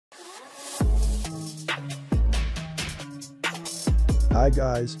Hi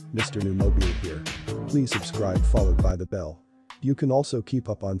guys, Mrnewmobile here. Please subscribe followed by the bell. You can also keep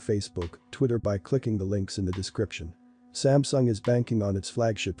up on Facebook, Twitter by clicking the links in the description. Samsung is banking on its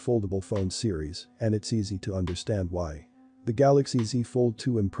flagship foldable phone series, and it's easy to understand why. The Galaxy Z Fold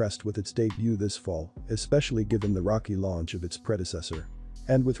 2 impressed with its debut this fall, especially given the rocky launch of its predecessor.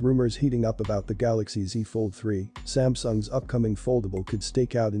 And with rumors heating up about the Galaxy Z Fold 3, Samsung's upcoming foldable could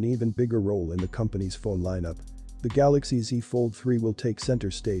stake out an even bigger role in the company's phone lineup. The Galaxy Z Fold 3 will take center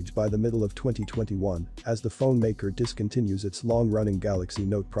stage by the middle of 2021 as the phone maker discontinues its long-running Galaxy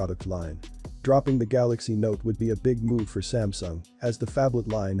Note product line. Dropping the Galaxy Note would be a big move for Samsung, as the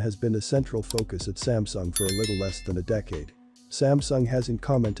phablet line has been a central focus at Samsung for a little less than a decade. Samsung hasn't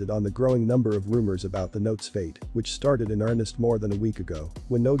commented on the growing number of rumors about the Note's fate, which started in earnest more than a week ago,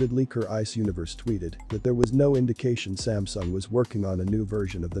 when noted leaker Ice Universe tweeted that there was no indication Samsung was working on a new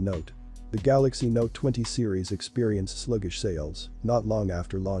version of the Note. The Galaxy Note 20 series experienced sluggish sales not long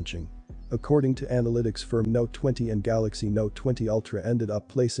after launching. According to analytics firm Note 20 and Galaxy Note 20 Ultra ended up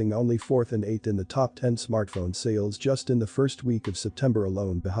placing only 4th and 8th in the top 10 smartphone sales just in the first week of September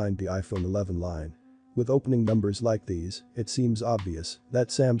alone, behind the iPhone 11 line. With opening numbers like these, it seems obvious that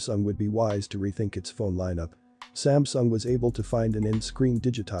Samsung would be wise to rethink its phone lineup. Samsung was able to find an in-screen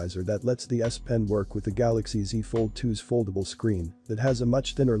digitizer that lets the S Pen work with the Galaxy Z Fold 2's foldable screen that has a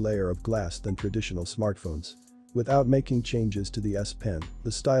much thinner layer of glass than traditional smartphones. Without making changes to the S Pen,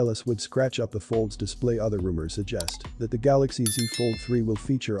 the stylus would scratch up the Fold's display. Other rumors suggest that the Galaxy Z Fold 3 will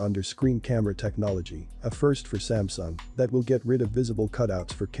feature under-screen camera technology, a first for Samsung, that will get rid of visible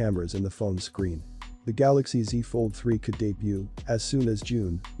cutouts for cameras in the phone's screen. The Galaxy Z Fold 3 could debut as soon as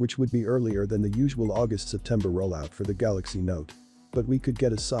June, which would be earlier than the usual August-September rollout for the Galaxy Note. But we could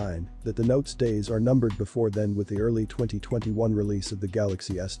get a sign that the Note's days are numbered before then with the early 2021 release of the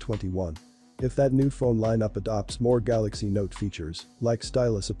Galaxy S21. If that new phone lineup adopts more Galaxy Note features, like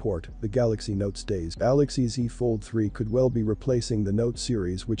stylus support, the Galaxy Note's days, Galaxy Z Fold 3 could well be replacing the Note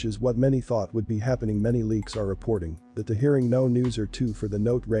series, which is what many thought would be happening. Many leaks are reporting that they're hearing no news or two for the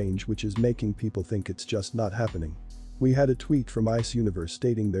Note range, which is making people think it's just not happening. We had a tweet from Ice Universe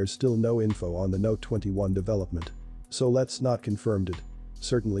stating there's still no info on the Note 21 development. So let's not confirm it.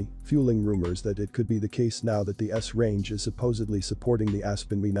 Certainly, fueling rumors that it could be the case now that the S range is supposedly supporting the S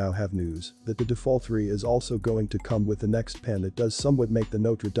Pen. We now have news that the Fold 3 is also going to come with the next pen. It does somewhat make the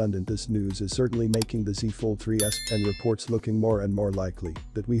Note redundant. This news is certainly making the Z Fold 3 S Pen reports looking more and more likely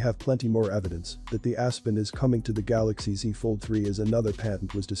that we have plenty more evidence that the S Pen is coming to the Galaxy Z Fold 3, as another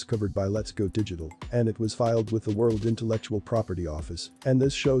patent was discovered by Let's Go Digital, and it was filed with the World Intellectual Property Office, and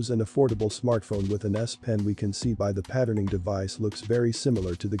this shows an affordable smartphone with an S Pen. We can see by the patterning device looks very similar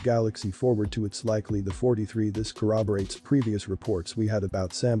to the Galaxy Forward 2. It's likely the 43. This corroborates previous reports we had about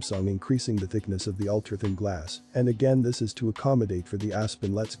Samsung increasing the thickness of the ultra-thin glass, and again this is to accommodate for the S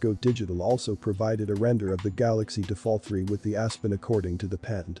Pen. Let's Go Digital also provided a render of the Galaxy Fold 3 with the S Pen according to the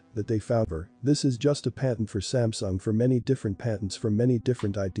patent that they found. This is just a patent for Samsung for many different patents for many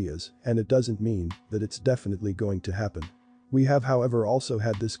different ideas, and it doesn't mean that it's definitely going to happen. We have however also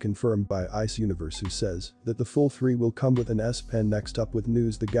had this confirmed by Ice Universe, who says that the Fold 3 will come with an S Pen. Next up with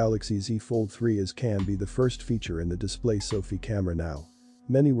news, the Galaxy Z Fold 3 can be the first feature in the display selfie camera now.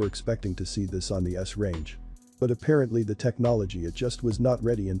 Many were expecting to see this on the S range. But apparently the technology it just was not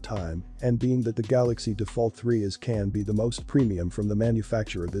ready in time, and being that the Galaxy Fold 3 can be the most premium from the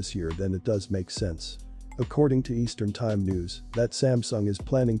manufacturer this year, then it does make sense. According to Eastern Time News, that Samsung is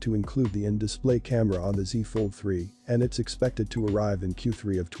planning to include the in-display camera on the Z Fold 3, and it's expected to arrive in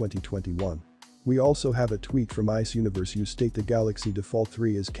Q3 of 2021. We also have a tweet from Ice Universe who state the Galaxy Fold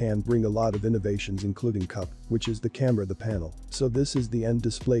 3 can bring a lot of innovations, including Cup, which is the camera, the panel. So this is the end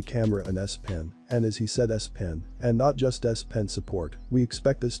display camera and S Pen, and as he said S Pen, and not just S Pen support. We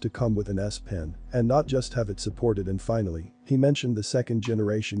expect this to come with an S Pen, and not just have it supported. And finally, he mentioned the second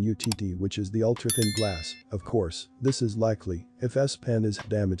generation UTD, which is the ultra-thin glass. Of course, this is likely if S Pen is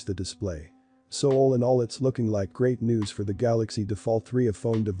damaged the display. So all in all, it's looking like great news for the Galaxy Fold 3, a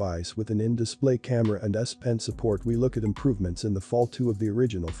phone device with an in-display camera and S Pen support. We look at improvements in the Fold 2 of the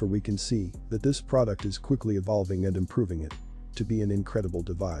original, for we can see that this product is quickly evolving and improving it to be an incredible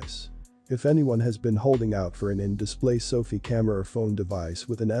device. If anyone has been holding out for an in-display selfie camera or phone device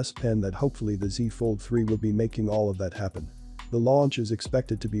with an S Pen, that hopefully the Z Fold 3 will be making all of that happen. The launch is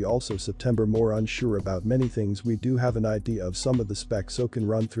expected to be also September. More unsure about many things. We do have an idea of some of the specs, so can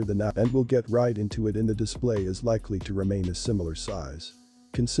run through the now, and we'll get right into it. In the display is likely to remain a similar size.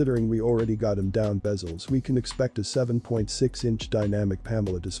 Considering we already got him down bezels, we can expect a 7.6-inch dynamic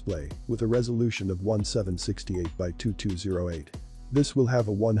AMOLED display with a resolution of 1768 by 2208. This will have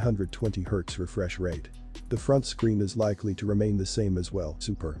a 120Hz refresh rate. The front screen is likely to remain the same as well.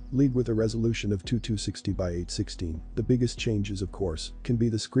 Super. LED with a resolution of 2260 by 816. The biggest changes, of course, can be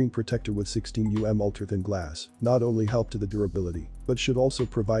the screen protector with 16 ultra-thin glass. Not only help to the durability, but should also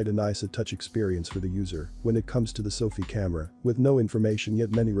provide a nice touch experience for the user. When it comes to the selfie camera, with no information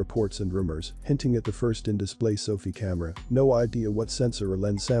yet, many reports and rumors hinting at the first in-display selfie camera. No idea what sensor or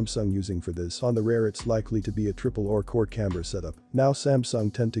lens Samsung using for this. On the rare, it's likely to be a triple or quad camera setup. Now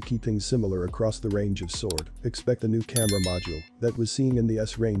Samsung tend to keep things similar across the range of sword. Expect the new camera module that was seen in the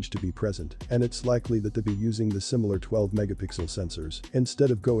S range to be present, and it's likely that they'll be using the similar 12 megapixel sensors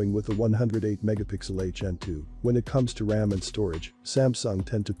instead of going with the 108 megapixel HN2. When it comes to RAM and storage, Samsung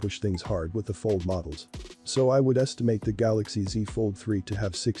tend to push things hard with the Fold models. So I would estimate the Galaxy Z Fold 3 to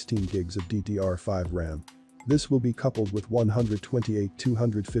have 16 gigs of DDR5 RAM. This will be coupled with 128,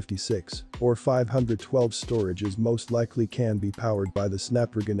 256, or 512 storage, as most likely can be powered by the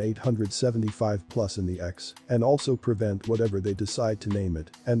Snapdragon 875 Plus in the X, and also prevent whatever they decide to name it.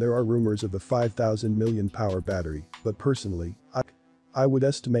 And there are rumors of a 5000 mAh battery, but personally, I would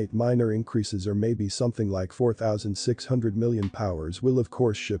estimate minor increases, or maybe something like 4600 mAh will of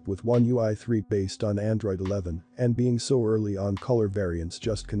course ship with One UI 3 based on Android 11, and being so early on, color variants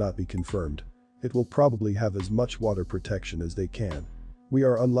just cannot be confirmed. It will probably have as much water protection as they can. We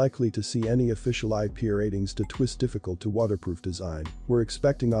are unlikely to see any official IP ratings to twist difficult to waterproof design. We're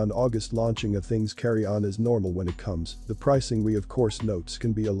expecting on August launching of things carry on as normal when it comes. The pricing, we of course notes,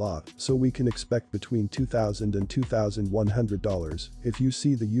 can be a lot, so we can expect between $2,000 and $2,100. If you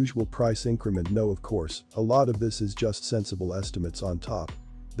see the usual price increment, no, of course, a lot of this is just sensible estimates on top.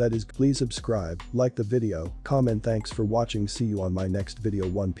 That is, please subscribe, like the video, comment. Thanks for watching. See you on my next video.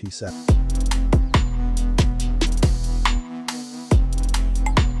 One, peace out.